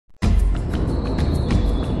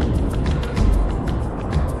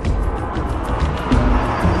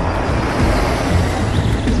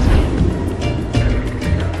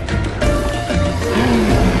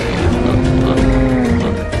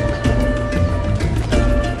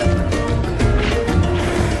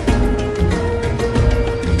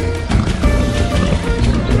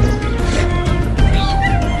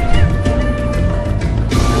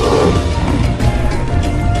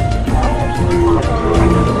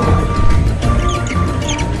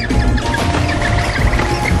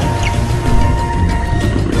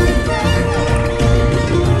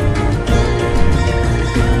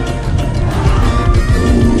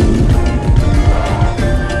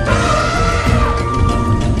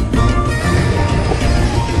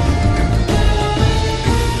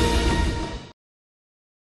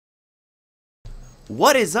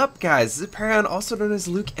What is up, guys? This is Apareon, also known as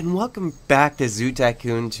Luke, and welcome back to Zoo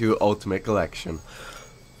Tycoon 2 Ultimate Collection.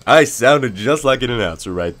 I sounded just like an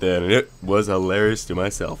announcer right then, and it was hilarious to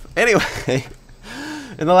myself. Anyway,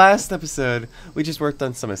 in the last episode, we just worked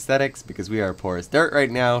on some aesthetics because we are poor as dirt right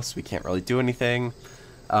now, so we can't really do anything.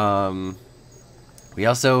 We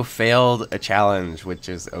also failed a challenge, which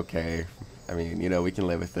is okay. I mean, you know, we can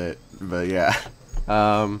live with it, but yeah.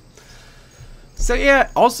 So yeah,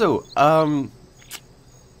 also,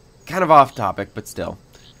 kind of off topic, but still.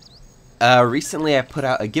 Recently I put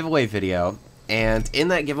out a giveaway video, and in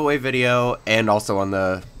that giveaway video, and also on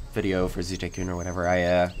the video for Zoo Tycoon or whatever,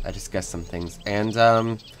 I discussed some things, and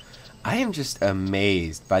I am just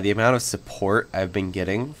amazed by the amount of support I've been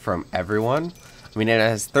getting from everyone. I mean, it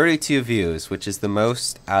has 32 views, which is the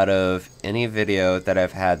most out of any video that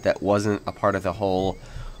I've had that wasn't a part of the whole,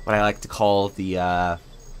 what I like to call the,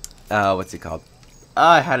 what's it called?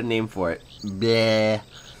 I had a name for it. Bleh.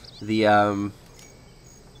 The, kind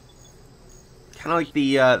of like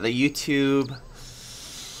the YouTube,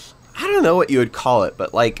 I don't know what you would call it,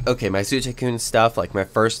 but like, okay, my Zoo Tycoon stuff, like my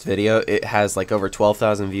first video, it has like over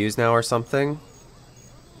 12,000 views now or something.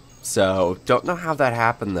 So, don't know how that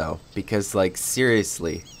happened though, because like,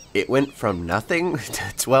 seriously, it went from nothing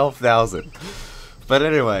to 12,000. But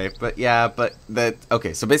anyway, but yeah, but that,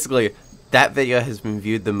 okay, so basically, that video has been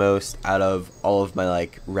viewed the most out of all of my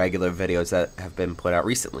like regular videos that have been put out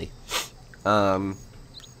recently.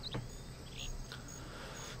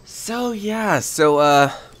 So yeah,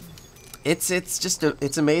 so it's just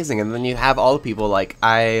it's amazing, and then you have all the people like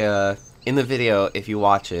in the video, if you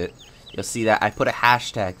watch it, you'll see that I put a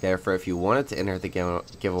hashtag there for if you wanted to enter the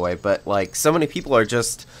giveaway, but like so many people are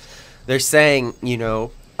just, they're saying, you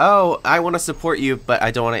know, oh, I want to support you, but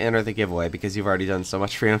I don't want to enter the giveaway because you've already done so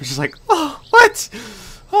much for me. I'm just like, oh, what?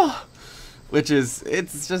 Oh, which is,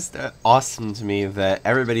 it's just awesome to me that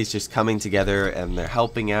everybody's just coming together and they're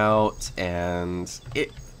helping out, and I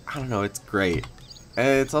don't know, it's great. And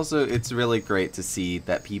it's also, it's really great to see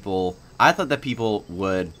that people, I thought that people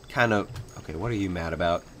would kind of, okay, what are you mad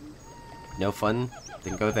about? No fun?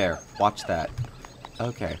 Then go there. Watch that.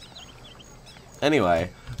 Okay. Anyway,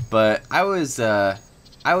 but I was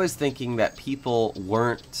thinking that people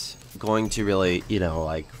weren't going to really, you know,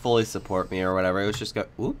 like, fully support me or whatever. It was just go,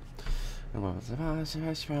 oop.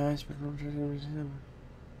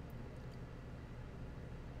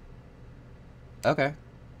 Okay.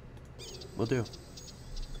 Will do.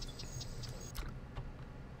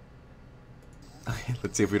 Okay,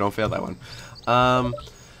 let's see if we don't fail that one.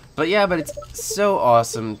 But yeah, but it's so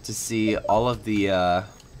awesome to see all the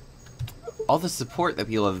support that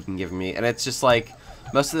people have been giving me, and it's just like,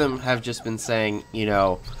 most of them have just been saying, you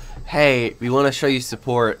know, hey, we want to show you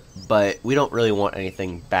support, but we don't really want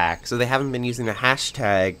anything back. So they haven't been using the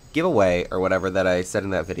hashtag giveaway or whatever that I said in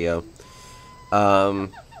that video.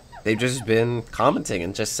 They've just been commenting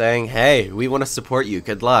and just saying, hey, we want to support you,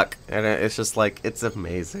 good luck. And it's just like, it's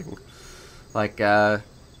amazing. Like, I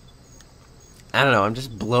don't know, I'm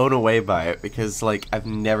just blown away by it because, like, I've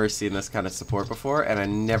never seen this kind of support before, and I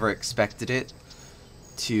never expected it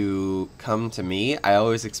to come to me. I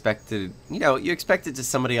always expected, you know, you expect it to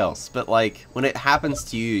somebody else, but like when it happens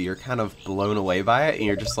to you, you're kind of blown away by it, and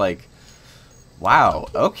you're just like, wow,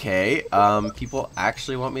 okay, people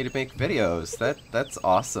actually want me to make videos. That's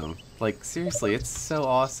awesome. Like, seriously, it's so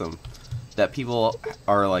awesome that people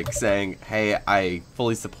are like saying, hey, I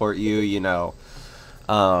fully support you, you know.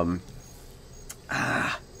 I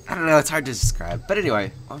don't know, it's hard to describe, but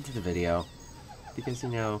anyway, on to the video, because, you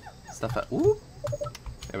know, stuff that, ooh,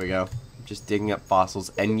 there we go. I'm just digging up fossils,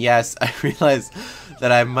 and yes, I realized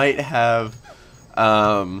that I might have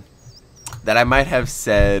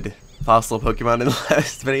said fossil Pokemon in the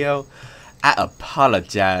last video. I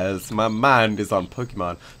apologize. My mind is on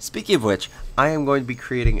Pokemon. Speaking of which, I am going to be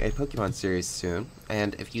creating a Pokemon series soon,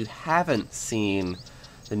 and if you haven't seen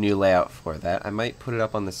the new layout for that, I might put it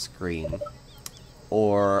up on the screen,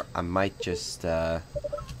 or I might just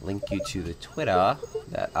link you to the Twitter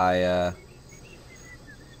that I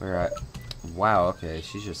wow, okay,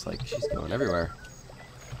 she's just like, she's going everywhere.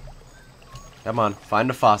 Come on, find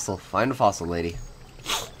a fossil, lady.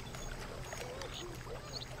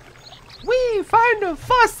 Wee, find a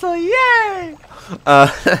fossil, yay!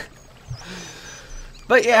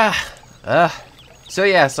 But yeah,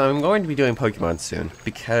 so I'm going to be doing Pokemon soon,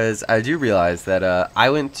 because I do realize that I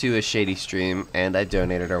went to a Shady stream and I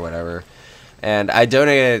donated or whatever. And I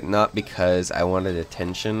donated not because I wanted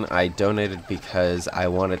attention, I donated because I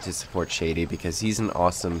wanted to support Shady, because he's an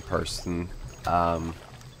awesome person.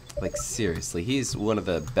 Like, seriously, he's one of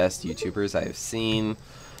the best YouTubers I have seen.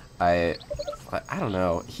 I don't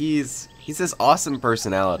know. He's this awesome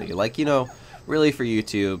personality. Like, you know, really for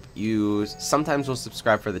YouTube, you sometimes will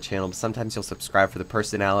subscribe for the channel, but sometimes you'll subscribe for the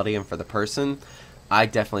personality and for the person. I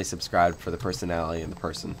definitely subscribe for the personality and the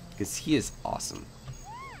person, because he is awesome.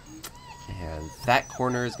 And that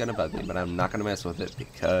corner is gonna bug me, but I'm not gonna mess with it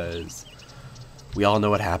because we all know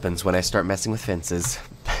what happens when I start messing with fences.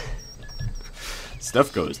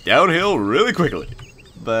 Stuff goes downhill really quickly.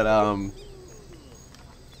 But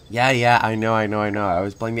yeah, I know. I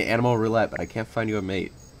was playing the animal roulette, but I can't find you a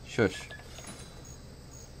mate. Shush.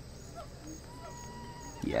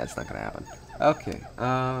 Yeah, it's not gonna happen. Okay,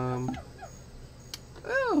 oh!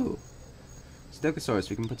 Stegosaurus,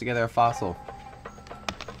 we can put together a fossil.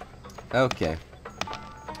 Okay.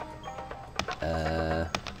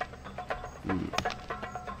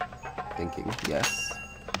 Thinking, yes.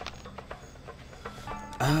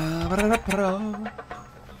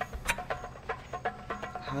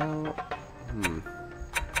 How?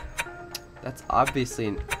 That's obviously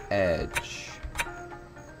an edge.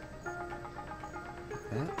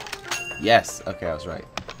 That? Yes. Okay, I was right.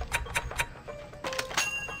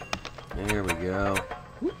 There we go.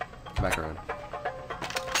 Whoop. Come back around.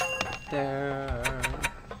 There.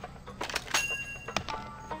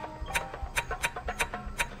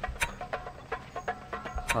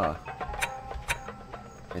 Huh.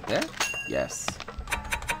 Right there? Yes.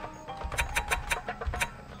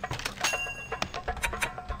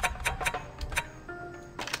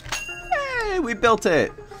 Hey, we built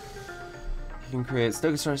it! You can create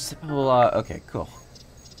Stegosaurus. Okay, cool.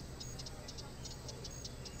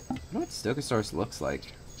 I wonder what Stegosaurus looks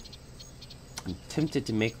like. I'm tempted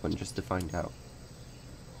to make one just to find out.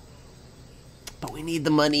 But we need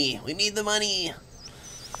the money! We need the money!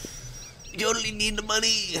 We totally need the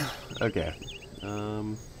money! Okay.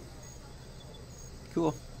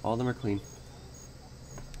 Cool. All of them are clean.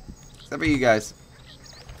 Except for you guys.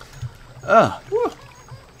 Ugh. Woo.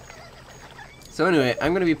 So anyway,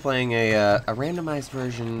 I'm going to be playing a randomized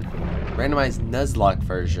version, randomized Nuzlocke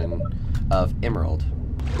version of Emerald.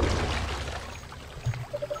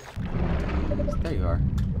 There you are.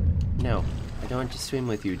 No, I don't want to swim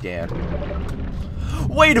with you, Dad.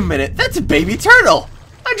 Wait a minute, that's a baby turtle!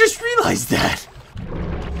 I just realized that!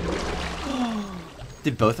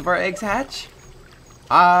 Did both of our eggs hatch?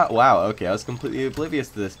 Wow, okay, I was completely oblivious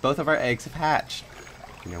to this. Both of our eggs have hatched.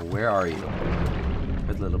 Now, where are you?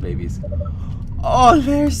 Good little babies. Oh,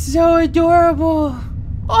 they're so adorable!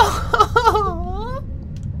 Oh.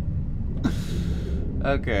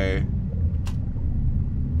 Okay.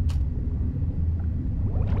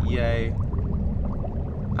 Yay.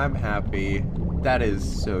 I'm happy. That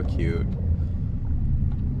is so cute.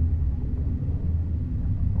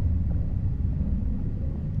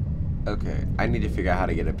 Okay, I need to figure out how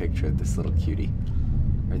to get a picture of this little cutie.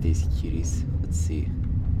 Or these cuties. Let's see.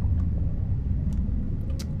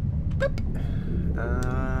 Boop.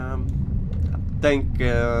 I'm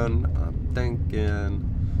thinking.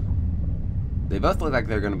 They both look like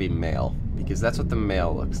they're gonna be male, because that's what the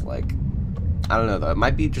male looks like. I don't know though, it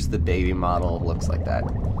might be just the baby model looks like that.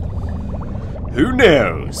 Who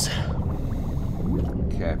knows?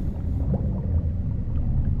 Okay.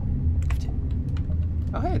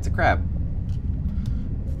 Oh hey, it's a crab.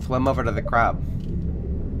 Swim over to the crab.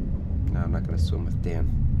 No, I'm not gonna swim with Dan.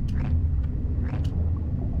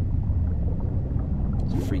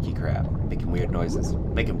 It's a freaky crab. Making weird noises.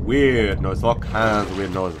 Making weird noises. All kinds of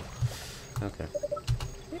weird noises. Okay.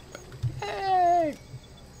 Hey!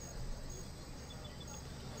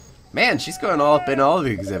 Man, she's going all up in all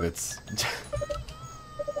the exhibits.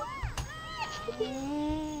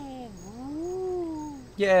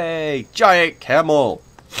 Yay! Giant camel!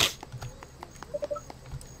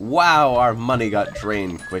 Wow, our money got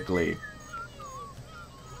drained quickly.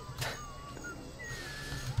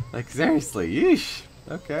 Like, seriously, yeesh.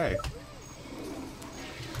 Okay.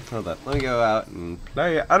 Hold up, let me go out and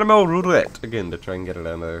play Animal Roulette again to try and get it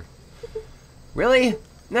down there. Really?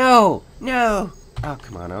 No! No! Oh,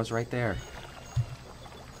 come on, I was right there.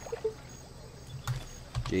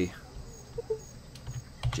 G.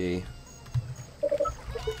 G.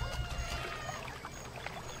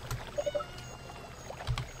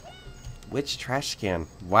 Which trash can?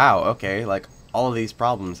 Wow, okay, like, all of these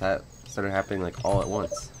problems started happening, like, all at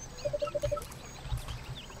once.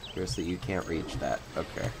 Seriously, you can't reach that.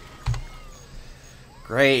 Okay.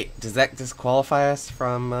 Great. Does that disqualify us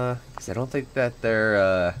from, because I don't think that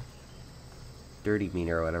their, dirty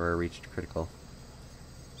meter or whatever reached critical.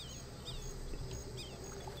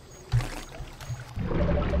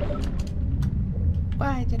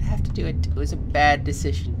 Why did I have to do it? It was a bad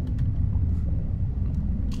decision.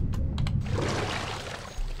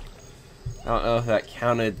 don't know if that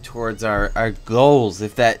counted towards our goals,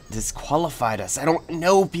 if that disqualified us. I don't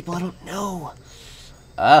know, people, I don't know.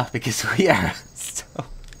 Because we are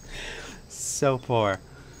so poor.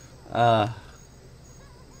 I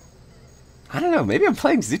don't know, maybe I'm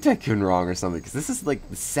playing Zoo Tycoon wrong or something, because this is like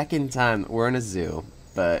the second time we're in a zoo,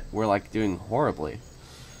 but we're like doing horribly.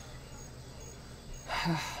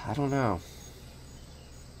 I don't know.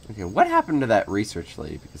 Okay, what happened to that research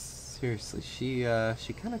lady? Because seriously, she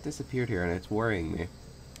kind of disappeared here, and it's worrying me.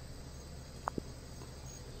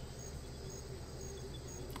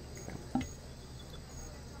 Okay.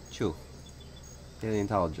 Chew.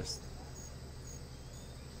 Paleontologist.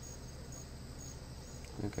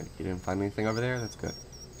 Okay, you didn't find anything over there? That's good.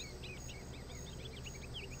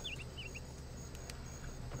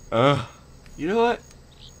 You know what?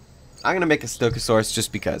 I'm gonna make a Stogosaurus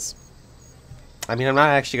just because. I mean, I'm not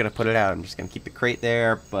actually gonna put it out. I'm just gonna keep the crate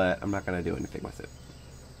there, but I'm not gonna do anything with it.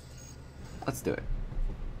 Let's do it.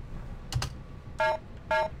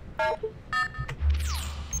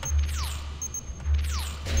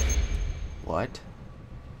 What?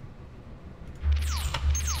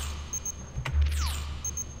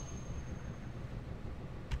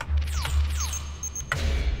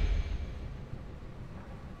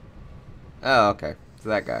 Oh, okay. So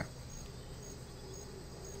that guy.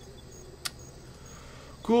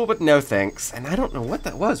 Cool, but no thanks. And I don't know what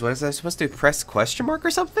that was. Was I supposed to press question mark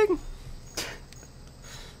or something? That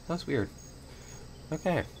was weird.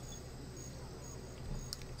 Okay.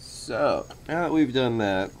 So, now that we've done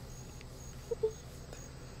that.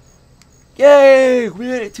 Yay! We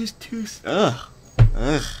made it to two. Ugh.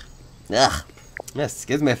 Yes,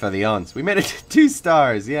 excuse me for the yawns. We made it to 2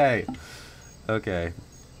 stars. Yay. Okay.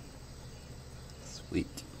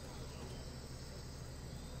 Sweet.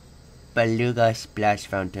 Beluga splash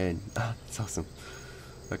fountain. Oh, that's awesome.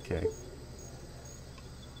 Okay.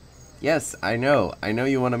 Yes, I know. I know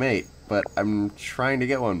you want a mate, but I'm trying to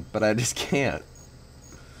get one, but I just can't.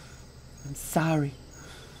 I'm sorry.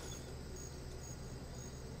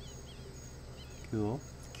 Cool.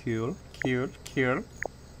 Cool. Cute. Cute.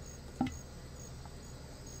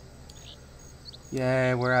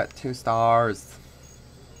 Yay, we're at 2 stars.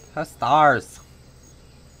 2 stars.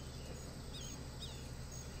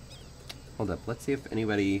 Hold up, let's see if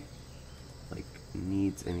anybody, like,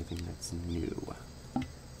 needs anything that's new.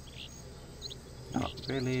 Not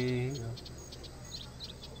really.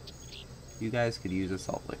 You guys could use a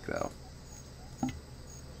salt lick, though.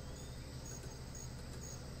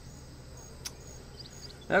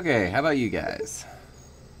 Okay, how about you guys?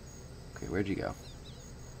 Okay, where'd you go?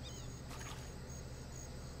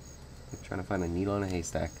 I'm trying to find a needle in a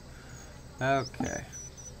haystack. Okay.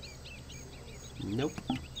 Nope.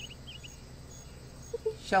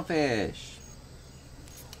 Shellfish!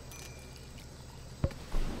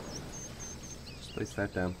 Just place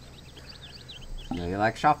that down. I know you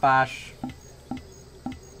like shellfish.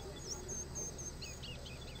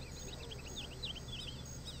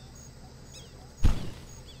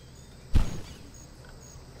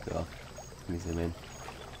 Cool. Let me zoom in.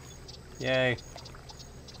 Yay!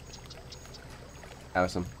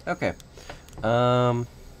 Awesome. Okay. Oh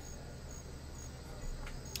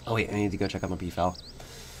wait, I need to go check out my P-Fal.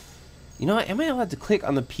 You know what, am I allowed to click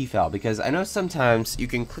on the P-Fal? Because I know sometimes you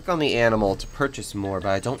can click on the animal to purchase more, but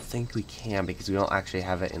I don't think we can because we don't actually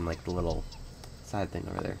have it in like the little side thing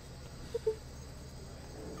over there.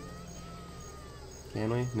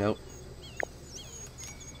 Can we? Nope.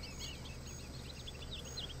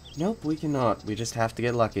 Nope, we cannot. We just have to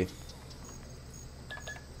get lucky.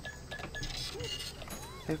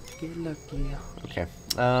 Have to get lucky. Okay.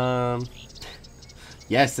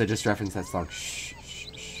 Yes, I just referenced that song. Shh.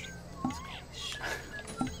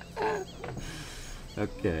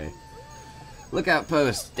 Okay. Lookout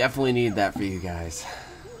post. Definitely need that for you guys.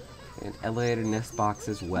 And elevator nest box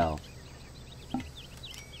as well.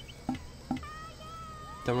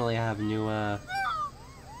 Don't really have new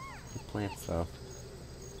plants though.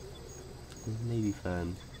 Maybe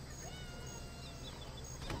fun.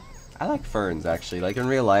 I like ferns actually. Like in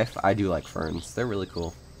real life, I do like ferns. They're really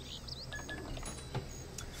cool.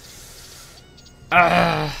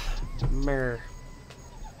 Mer.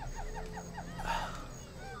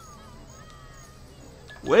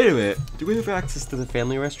 Wait a minute. Do we have access to the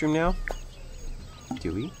family restroom now?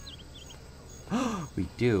 Do we? We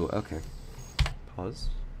do. Okay. Pause.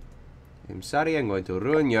 I'm sorry, I'm going to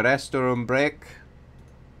ruin your restroom break.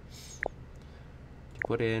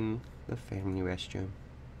 Put in the family restroom.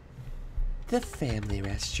 The family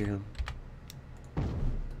restroom.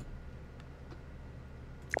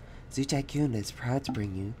 Zoo Tycoon is proud to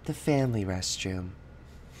bring you the family restroom.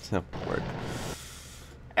 So, work.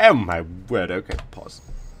 Oh my word. Okay, pause.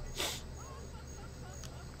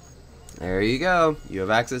 There you go. You have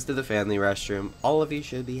access to the family restroom. All of you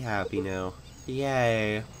should be happy now.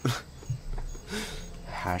 Yay.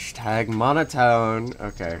 Hashtag monotone.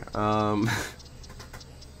 Okay,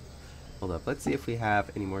 hold up. Let's see if we have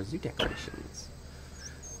any more zoo decorations.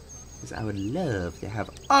 Because I would love to have...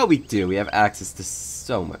 Oh, we do. We have access to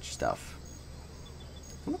so much stuff.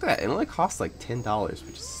 Look at that. It only costs like $10,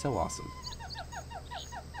 which is so awesome.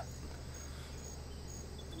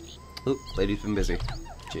 Oop, lady's been busy.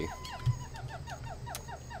 G.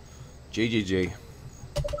 G.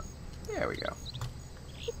 There we go.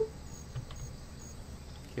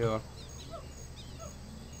 Here.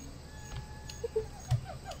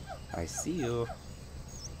 I see you.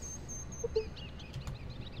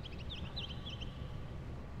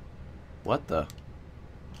 What the?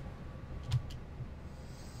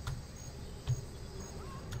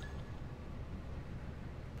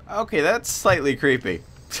 Okay, that's slightly creepy.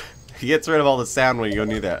 He gets rid of all the sound when you go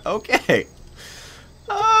near that. Okay.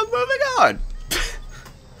 Moving on.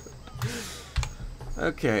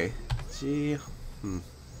 Okay. Gee.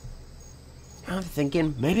 I'm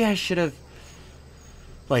thinking maybe I should have,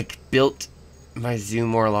 like, built my zoo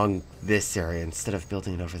more along this area instead of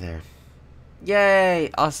building it over there.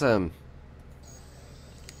 Yay! Awesome.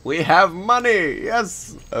 We have money!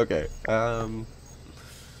 Yes! Okay.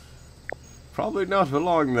 Probably not for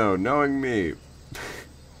long, though, knowing me.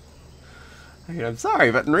 I mean, I'm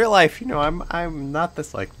sorry, but in real life, you know, I'm not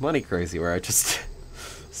this, like, money crazy where I just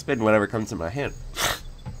spend whatever comes in my hand.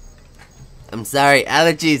 I'm sorry,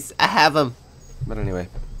 allergies, I have them. But anyway,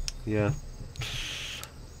 yeah.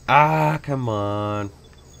 Ah, come on.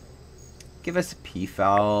 Give us a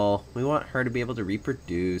peafowl. We want her to be able to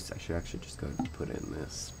reproduce. I should actually just go ahead and put in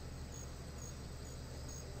this.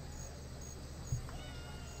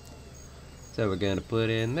 So we're gonna put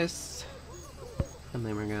in this. And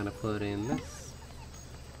then we're gonna put in this.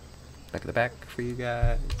 Back of the back for you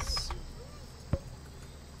guys.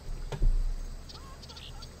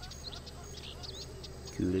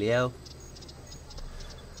 Coolio.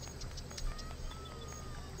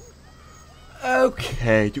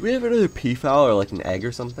 Okay, do we have another peafowl or like an egg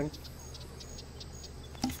or something?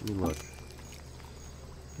 Let me look.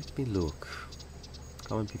 Let me look.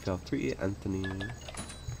 Common peafowl 3, Anthony.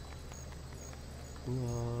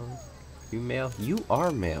 You male? You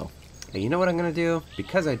are male. Hey, you know what I'm gonna do?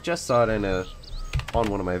 Because I just saw it in on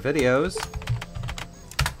one of my videos,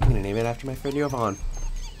 I'm gonna name it after my friend Jovan.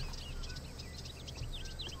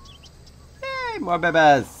 Hey, more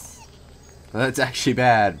bebes! Well, that's actually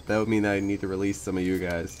bad. That would mean I need to release some of you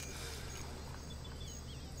guys.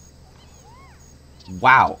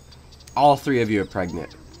 Wow. All 3 of you are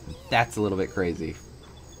pregnant. That's a little bit crazy.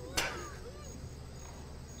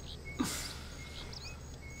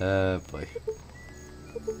 Boy.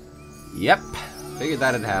 Yep. Figured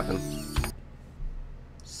that'd happen.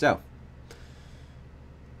 So.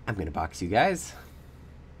 I'm gonna box you guys.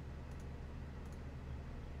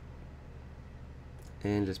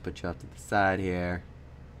 And just put you off to the side here.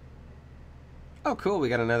 Oh, cool. We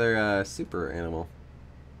got another super animal.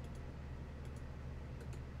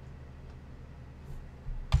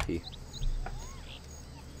 P.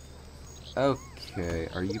 Okay.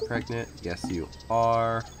 Are you pregnant? Yes, you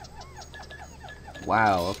are.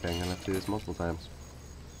 Wow. Okay, I'm going to have to do this multiple times.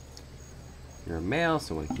 You're a male,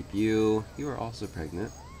 so I'm going to keep you. You are also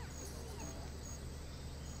pregnant.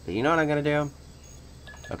 But you know what I'm going to do?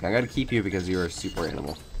 Okay, I'm gonna keep you because you're a super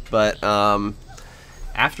animal. But,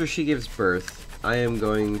 after she gives birth, I am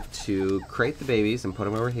going to crate the babies and put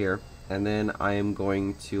them over here. And then I am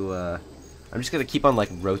going to, I'm just gonna keep on, like,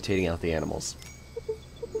 rotating out the animals.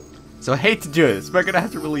 So I hate to do this, but I'm gonna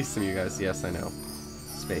have to release some of you guys. Yes, I know.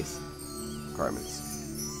 Space. Requirements.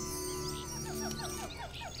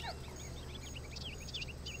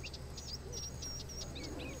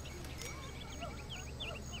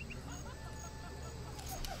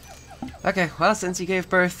 Okay, well, since you gave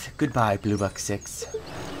birth, goodbye, Blue Buck 6.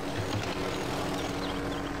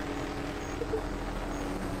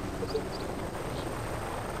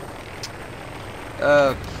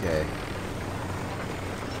 Okay.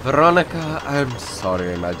 Veronica, I'm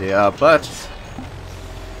sorry, my dear, but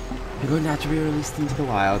you're going to have to be released into the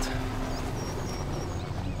wild.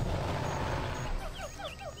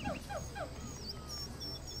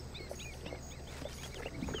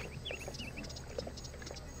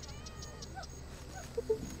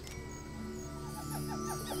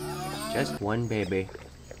 Just one baby.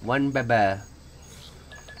 One baby.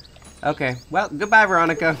 Okay, well, goodbye,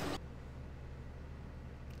 Veronica.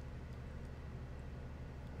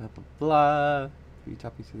 Blah, blah, blah. You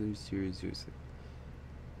talk me through the series.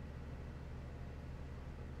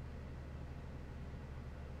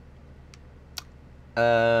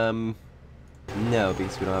 No,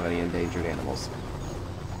 because we don't have any endangered animals.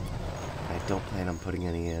 I don't plan on putting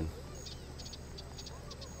any in.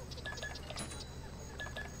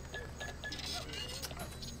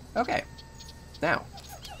 Okay. Now,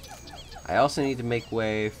 I also need to make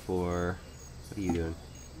way for... What are you doing?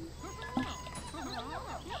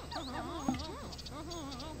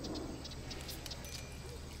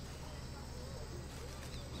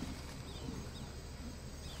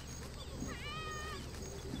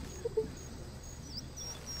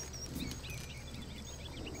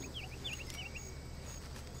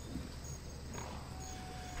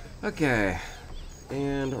 Okay,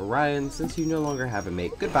 and Ryan, since you no longer have a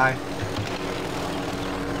mate, goodbye.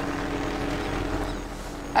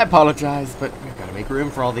 I apologize, but we've got to make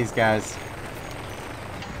room for all these guys.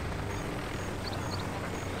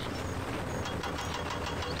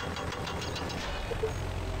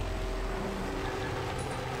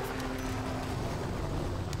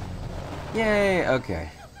 Yay,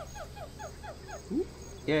 okay.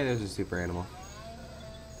 Yay, there's a super animal.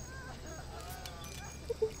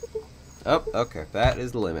 Oh, okay, that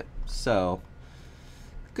is the limit. So,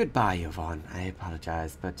 goodbye, Yvonne. I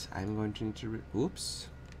apologize, but I'm going to need to... Oops.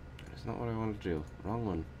 That's not what I wanted to do. Wrong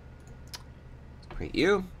one. Let's create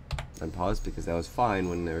you. Then pause, because that was fine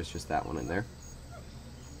when there was just that one in there.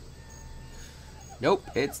 Nope,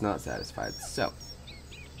 it's not satisfied. So,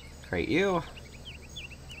 create you.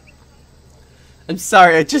 I'm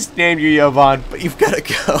sorry, I just named you Yvonne, but you've got to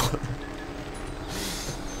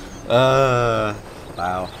go.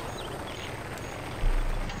 Wow.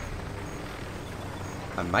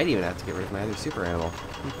 I might even have to get rid of my other super animal.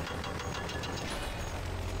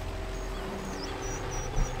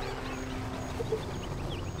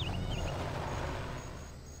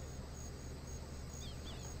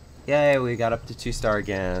 Yay, we got up to 2-star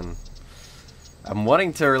again. I'm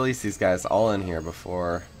wanting to release these guys all in here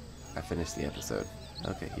before I finish the episode.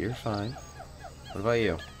 Okay, you're fine. What about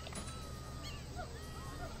you?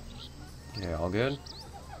 Okay, all good?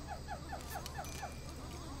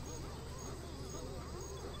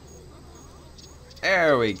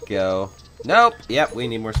 There we go. Nope. Yep, we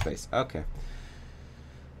need more space. Okay.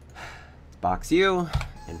 Let's box you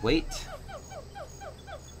and wait.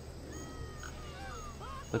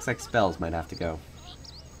 Looks like spells might have to go.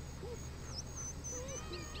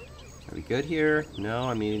 Are we good here? No,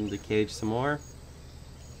 I mean to cage some more.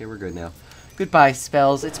 Okay, we're good now. Goodbye,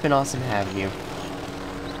 spells. It's been awesome having you.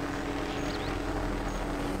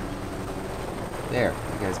 There.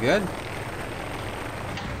 You guys good?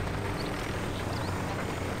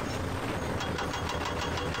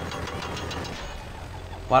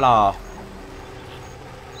 Voila!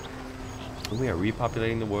 We are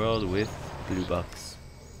repopulating the world with blue bucks.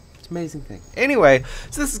 It's an amazing thing. Anyway,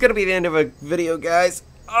 so this is gonna be the end of a video, guys.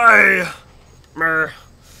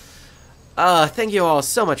 Thank you all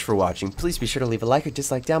so much for watching. Please be sure to leave a like or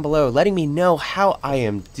dislike down below, letting me know how I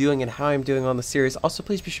am doing and how I'm doing on the series. Also,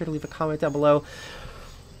 please be sure to leave a comment down below.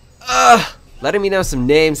 Letting me know some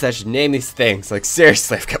names that I should name these things. Like,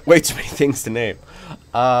 seriously, I've got way too many things to name.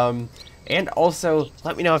 And also,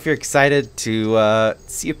 let me know if you're excited to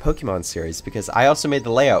see a Pokemon series, because I also made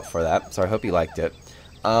the layout for that, so I hope you liked it.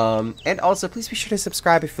 And also, please be sure to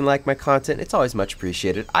subscribe if you like my content. It's always much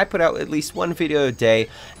appreciated. I put out at least 1 video a day,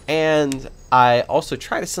 and I also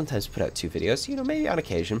try to sometimes put out 2 videos, you know, maybe on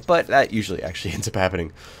occasion, but that usually actually ends up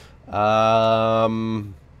happening.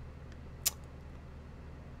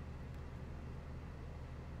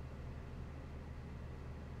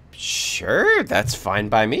 Sure, that's fine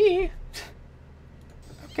by me.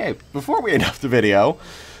 Okay, before we end off the video,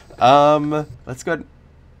 let's go.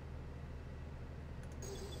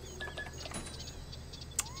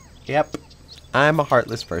 Yep, I'm a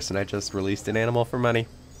heartless person. I just released an animal for money.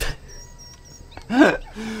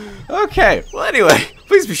 Okay, well anyway,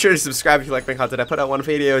 please be sure to subscribe if you like my content. I put out 1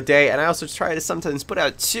 video a day, and I also try to sometimes put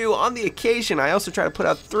out 2 on the occasion. I also try to put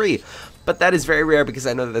out 3, but that is very rare because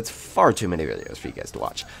I know that that's far too many videos for you guys to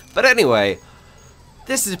watch. But anyway,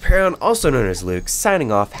 this is Apareon, also known as Luke,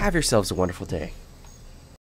 signing off. Have yourselves a wonderful day.